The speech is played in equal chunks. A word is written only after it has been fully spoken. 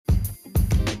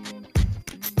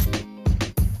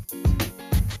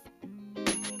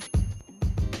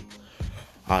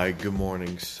Hi, good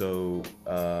morning.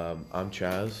 I'm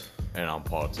Chaz, And I'm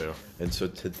Pato. and so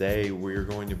today we're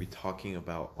going to be talking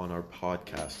about on our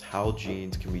podcast how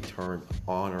genes can be turned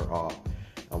on or off.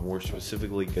 And we're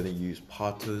specifically going to use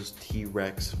Pato's T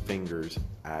Rex fingers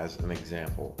as an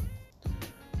example.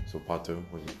 So, Pato,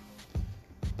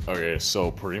 Okay,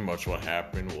 so pretty much what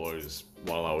happened was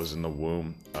while I was in the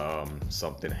womb,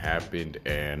 something happened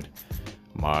and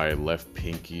my left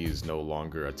pinky is no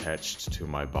longer attached to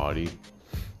my body.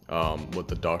 What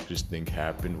the doctors think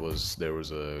happened was there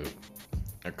was a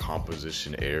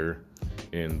composition error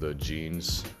in the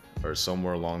genes, or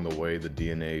somewhere along the way the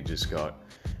DNA just got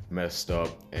messed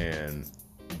up, and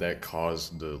that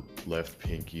caused the left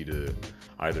pinky to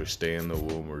either stay in the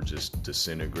womb or just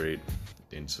disintegrate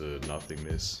into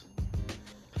nothingness.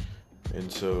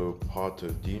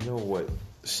 Pato, do you know what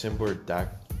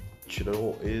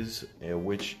dactyl is,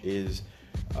 which is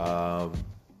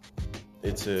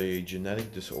it's a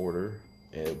genetic disorder,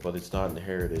 but it's not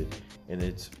inherited, and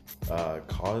it's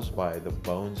caused by the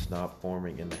bones not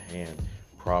forming in the hand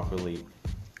properly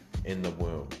in the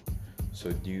womb.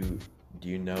 So do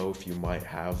you know if you might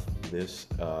have this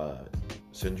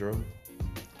syndrome?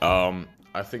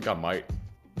 I think I might.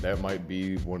 That might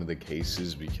be one of the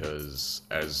cases because,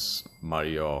 as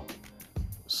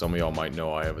some of y'all might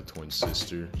know, I have a twin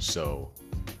sister, so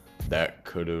that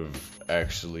could have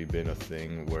actually been a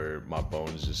thing where my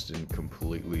bones just didn't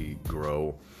completely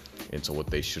grow into what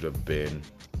they should have been,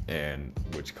 and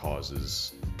which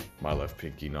causes my left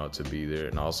pinky not to be there.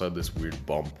 And I also had this weird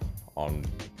bump on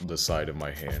the side of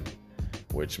my hand,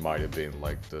 which might have been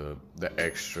like the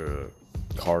extra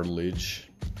cartilage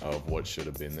of what should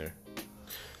have been there.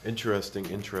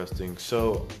 Interesting.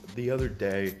 So the other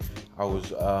day I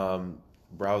was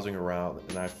browsing around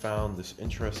and I found this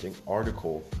interesting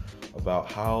article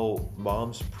about how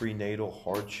mom's prenatal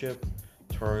hardship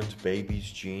turns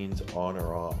baby's genes on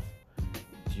or off.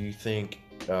 Do you think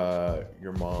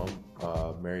your mom,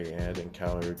 Mary Ann,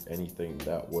 encountered anything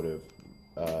that would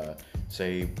have,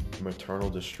 say, maternal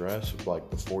distress, like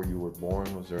before you were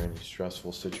born? Was there any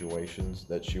stressful situations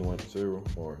that she went through,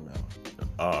 or no?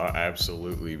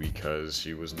 Absolutely, because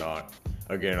she was not.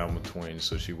 Again, I'm a twin,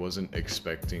 so she wasn't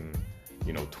expecting,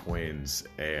 twins,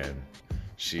 and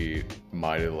she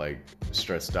might have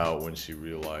stressed out when she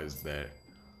realized that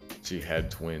she had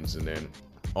twins, and then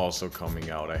also coming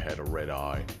out, I had a red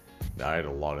eye. I had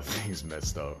a lot of things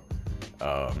messed up.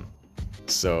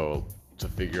 So to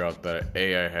figure out that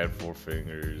I had 4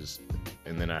 fingers,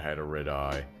 and then I had a red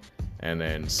eye, and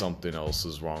then something else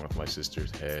was wrong with my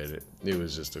sister's head. It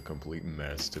was just a complete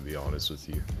mess, to be honest with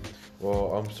you.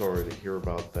 Well, I'm sorry to hear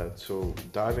about that. So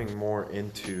diving more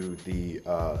into the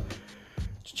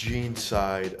gene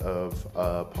side of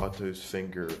Pato's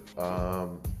finger.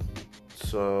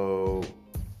 So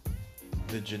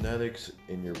the genetics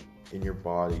in your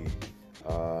body,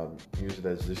 use it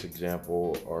as this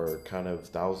example, are kind of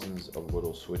thousands of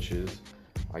little switches,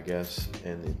 I guess,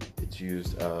 and it's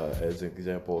used as an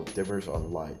example of dimmers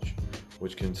on lights,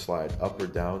 which can slide up or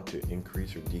down to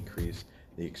increase or decrease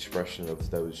the expression of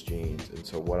those genes. And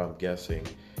so what I'm guessing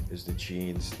is the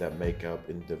genes that make up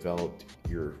and developed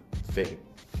your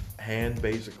hand,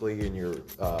 basically, in your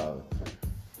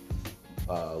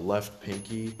left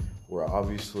pinky, were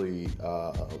obviously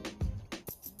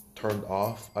turned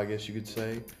off, I guess you could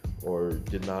say, or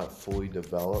did not fully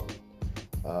develop.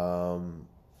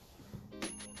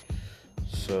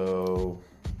 So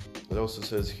it also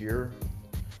says here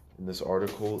in this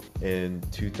article, in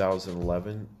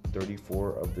 2011,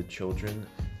 34 of the children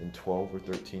in 12 or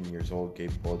 13 years old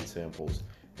gave blood samples,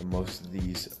 and most of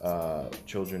these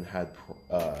children had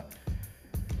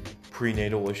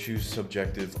prenatal issues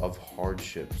subjective of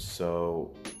hardships.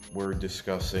 So we're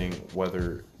discussing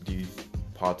whether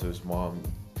Pato's mom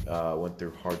went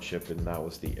through hardship, and that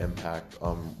was the impact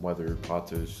on whether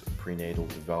Pato's prenatal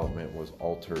development was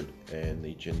altered in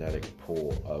the genetic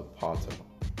pool of Pato.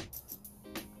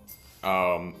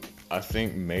 I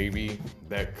think maybe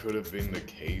that could have been the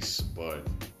case, but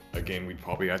again, we'd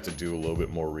probably have to do a little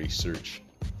bit more research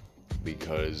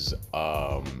because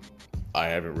I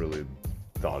haven't really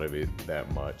thought of it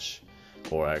that much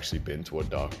or actually been to a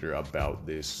doctor about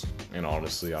this. And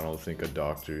honestly, I don't think a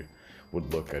doctor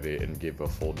would look at it and give a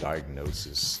full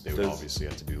diagnosis. They would obviously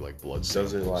have to do blood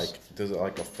samples. Does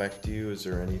it affect you? Is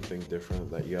there anything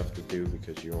different that you have to do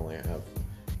because you only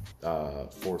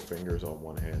have 4 fingers on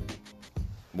one hand?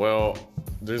 Well,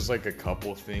 there's a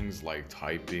couple things like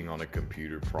typing on a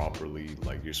computer properly.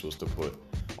 You're supposed to put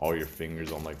all your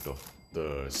fingers on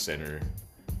the center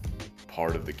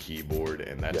part of the keyboard,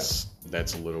 and that's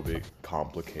a little bit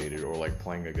complicated. Or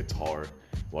playing a guitar,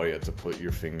 well, you have to put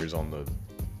your fingers on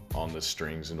on the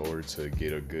strings in order to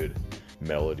get a good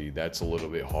melody. That's a little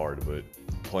bit hard, but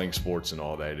playing sports and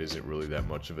all that isn't really that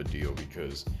much of a deal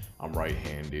because I'm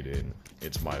right-handed and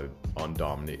it's my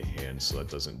undominant hand, so that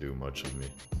doesn't do much of me.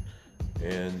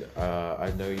 And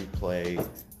I know you play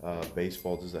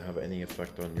baseball. Does that have any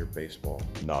effect on your baseball?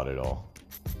 Not at all.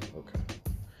 Okay.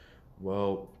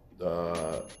 Well,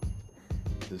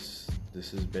 this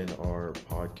has been our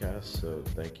podcast. So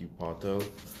thank you, Pato.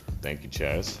 Thank you,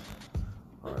 Chaz.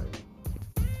 All right.